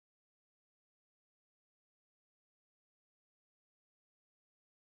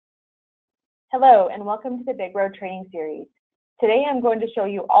Hello, and welcome to the BigRoad training series. Today I'm going to show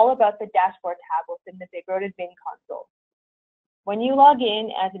you all about the dashboard tab within the BigRoad admin console. When you log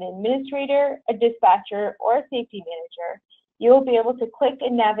in as an administrator, a dispatcher, or a safety manager, you will be able to click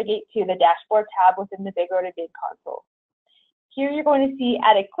and navigate to the dashboard tab within the BigRoad admin console. Here you're going to see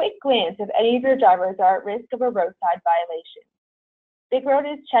at a quick glance if any of your drivers are at risk of a roadside violation.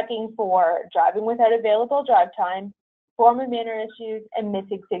 BigRoad is checking for driving without available drive time, form and manner issues, and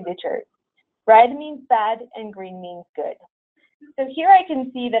missing signatures. Red means bad and green means good. So here I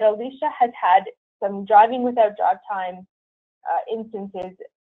can see that Alicia has had some driving without drive time instances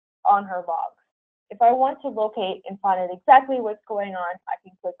on her logs. If I want to locate and find out exactly what's going on, I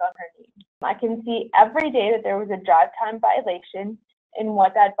can click on her name. I can see every day that there was a drive time violation and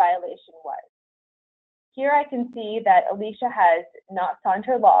what that violation was. Here I can see that Alicia has not signed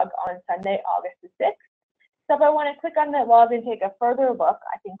her log on Sunday, August the 6th. So if I want to click on that log and take a further look,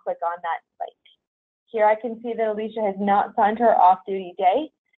 I can click on that link. Here I can see that Alicia has not signed her off-duty day,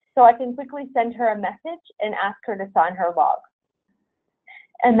 so I can quickly send her a message and ask her to sign her log.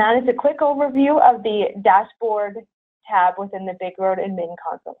 And that is a quick overview of the dashboard tab within the BigRoad admin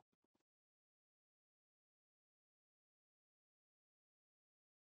console.